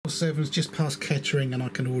777's just past Kettering, and I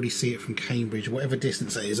can already see it from Cambridge. Whatever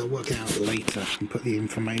distance that is, I'll work it out later and put the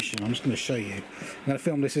information. I'm just going to show you. I'm going to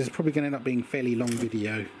film this. This is probably going to end up being a fairly long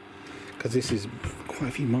video because this is quite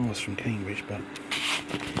a few miles from Cambridge, but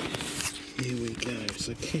here we go.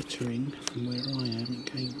 So Kettering, from where I am in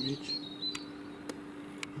Cambridge.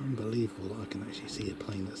 Unbelievable that I can actually see a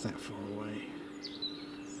plane that's that far away.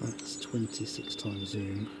 That's 26 times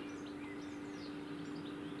zoom.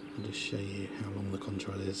 I'll just show you how long the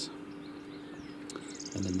contrail is,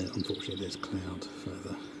 and then unfortunately there's cloud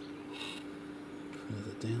further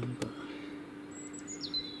down, but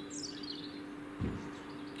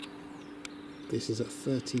this is at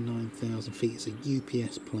 39,000 feet. It's a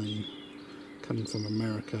UPS plane coming from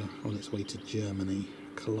America on its way to Germany,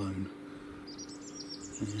 Cologne,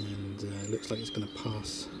 and it looks like it's going to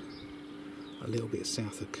pass a little bit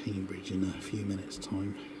south of Cambridge in a few minutes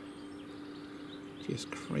time.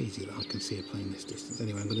 Just crazy that I can see a plane this distance.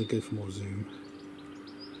 Anyway, I'm going to go for more zoom.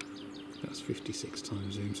 That's 56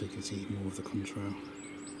 times zoom, so you can see more of the contrail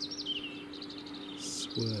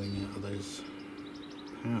swirling out of those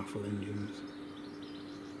powerful engines.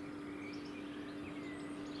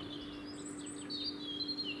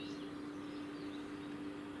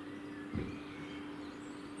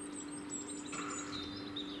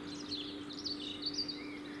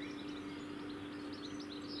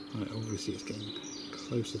 Right, obviously it's getting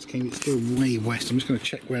closer to Cambridge. It's still way west. I'm just going to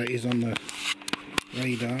check where it is on the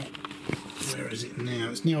radar. Where is it now?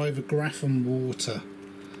 It's now over Grafham Water.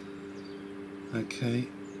 Okay.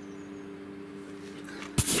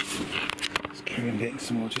 Let's carry on getting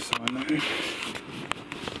some more just so I know.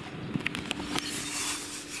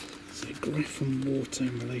 So Grafham Water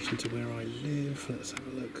in relation to where I live. Let's have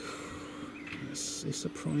a look. It's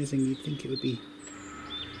surprising. You'd think it would be.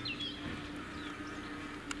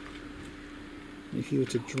 If you were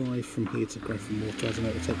to drive from here to Grafham Water, I don't know,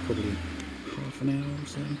 it would take probably half an hour or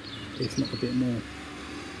so, if not a bit more.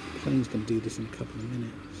 The plane's going to do this in a couple of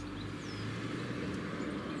minutes.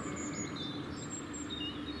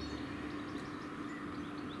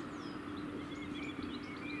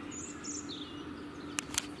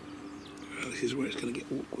 Well, this is where it's going to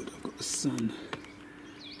get awkward. I've got the sun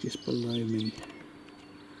just below me,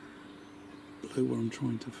 below where I'm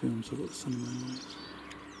trying to film, so I've got the sun in my eyes.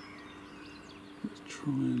 Let's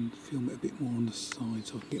try and film it a bit more on the side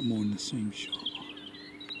so I can get more in the same shot.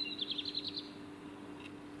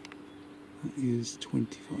 That is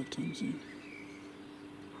 25 times zoom.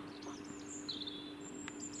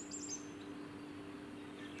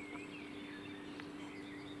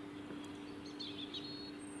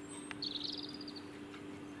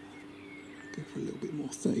 Go for a little bit more,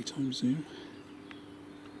 30 times zoom.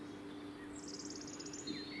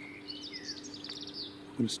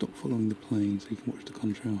 I'm going to stop following the plane so you can watch the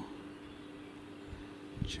contrail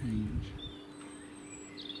change.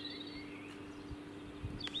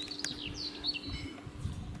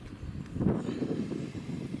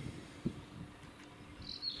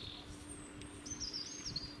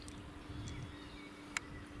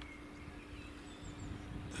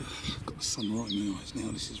 I've got the sun right in my eyes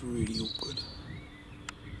now. This is really awkward.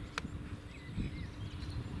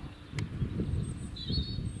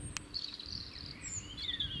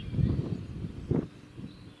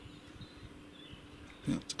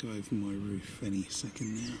 About to go over my roof any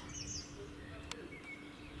second now.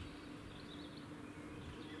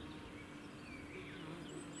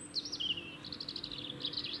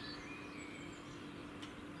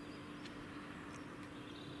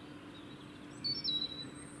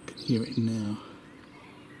 I can hear it now.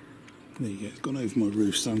 There you go, it's gone over my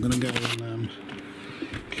roof, so I'm going to go and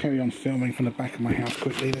carry on filming from the back of my house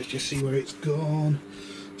quickly. Let's just see where it's gone.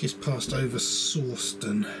 Just passed over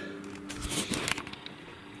Sawston.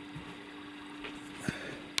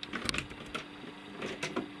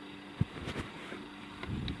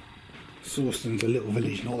 Sawston's a little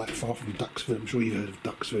village not that far from Duxford. I'm sure you've heard of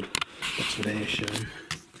Duxford Air Show.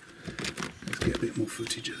 Let's get a bit more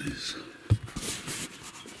footage of this.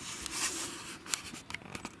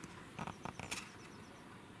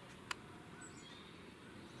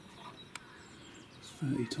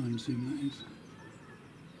 30 times zoom that is.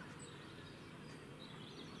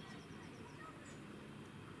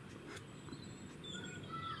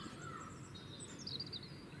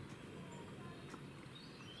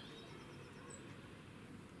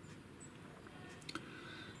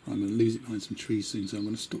 I'm going to lose it behind some trees soon, so I'm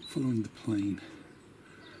going to stop following the plane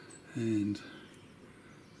and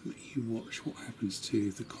let you watch what happens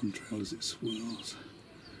to the contrail as it swirls.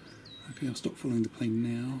 Okay, I'll stop following the plane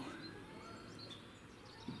now.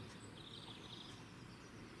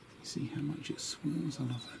 See how much it swirls? I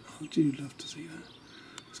love that. I do love to see that.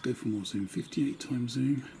 Let's go for more zoom, 58 times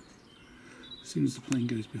zoom. As soon as the plane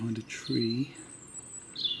goes behind a tree,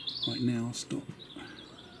 right now I'll stop.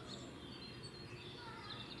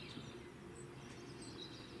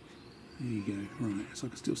 There you go, right, so I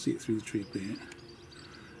can still see it through the tree a bit.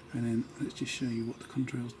 And then let's just show you what the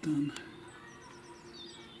contrail's done.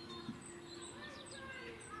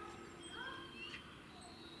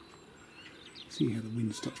 See how the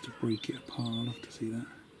wind starts to break it apart. I love to see that.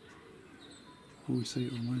 I always say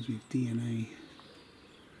it reminds me of DNA.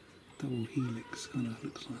 Double helix kind of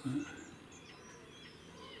looks like that.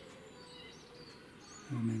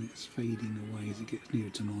 And then it's fading away as it gets nearer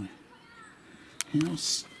to my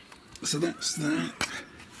house. So that's that.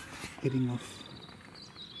 Heading off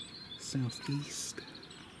southeast,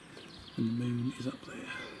 and the moon is up there.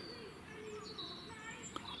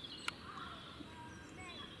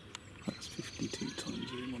 That's 52 times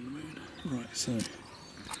zoom on the moon. Right, so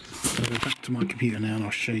I'll go back to my computer now and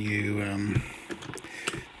I'll show you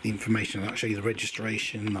the information. I'll show you the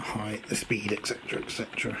registration, the height, the speed, etc,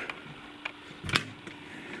 etc.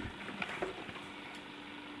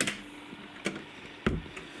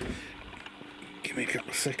 Give me a couple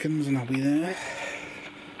of seconds and I'll be there.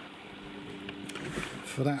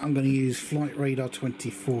 For that I'm going to use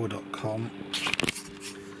flightradar24.com.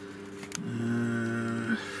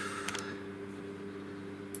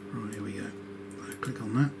 Right, here we go. Click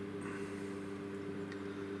on that.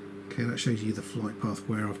 Okay, that shows you the flight path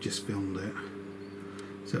where I've just filmed it.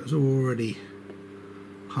 So it's already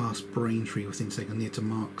past Braintree within seconds, near to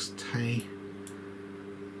Marks Tay.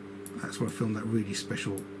 That's where I filmed that really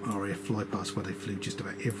special RAF flypast where they flew just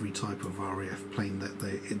about every type of RAF plane that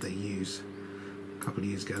they use. A couple of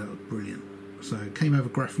years ago, that was brilliant. So came over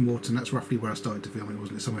Grafton and that's roughly where I started to film it,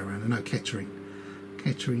 wasn't it? Somewhere around there. No, Kettering.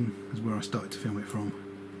 Kettering is where I started to film it from.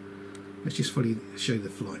 Let's just fully show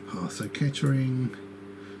the flight path. So Kettering,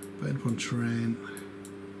 Burton-upon-Trent,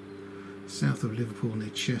 south of Liverpool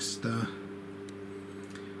near Chester,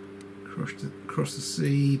 across the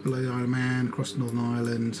sea, below the Isle of Man, across Northern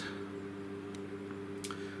Ireland.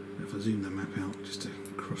 If I zoom the map out just to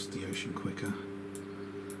cross the ocean quicker.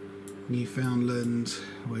 Newfoundland,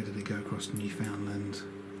 where did it go across Newfoundland?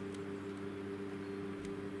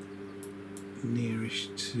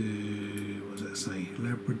 Nearest to, what does that say?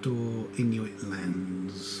 Labrador, Inuit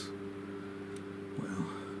lands. Well,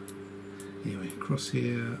 anyway, across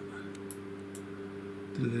here,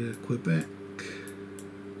 Quebec.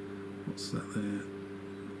 What's that there?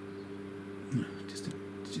 No,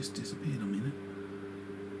 just disappeared a minute.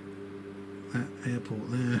 That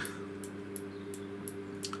airport there.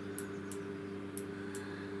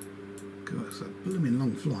 God, it's a blooming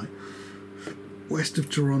long flight. West of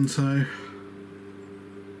Toronto.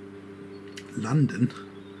 London.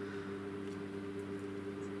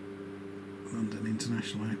 London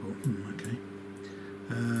International Airport. Okay.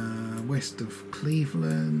 West of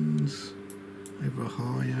Cleveland. Over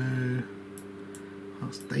Ohio.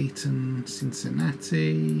 Past Dayton.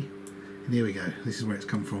 Cincinnati. And here we go. This is where it's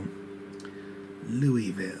come from.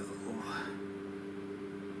 Louisville.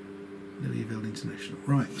 Louisville International.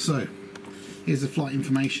 Right, so here's the flight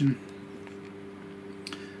information.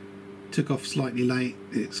 Took off slightly late.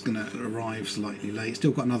 It's going to arrive slightly late.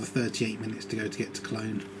 Still got another 38 minutes to go to get to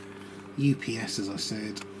Cologne. UPS, as I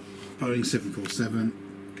said. Boeing 747.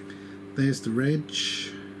 There's the reg.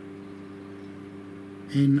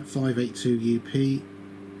 N582UP.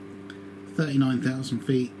 39,000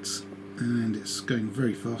 feet. And it's going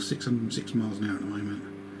very fast. 606 miles an hour at the moment.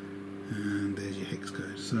 And there's your hex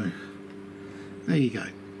code. So there you go.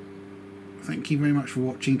 Thank you very much for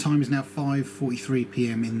watching. Time is now 5:43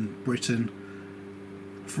 PM in Britain,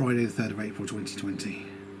 Friday the 3rd of April 2020.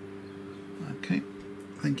 Okay,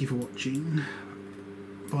 thank you for watching.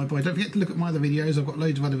 Bye bye. Don't forget to look at my other videos. I've got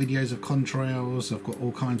loads of other videos of contrails. I've got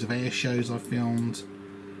all kinds of air shows I've filmed.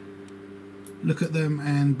 Look at them,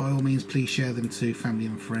 and by all means please share them to family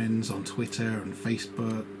and friends on Twitter and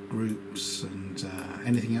Facebook groups and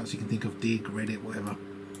anything else you can think of, Dig, Reddit, whatever.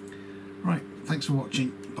 Right, thanks for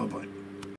watching. Bye bye.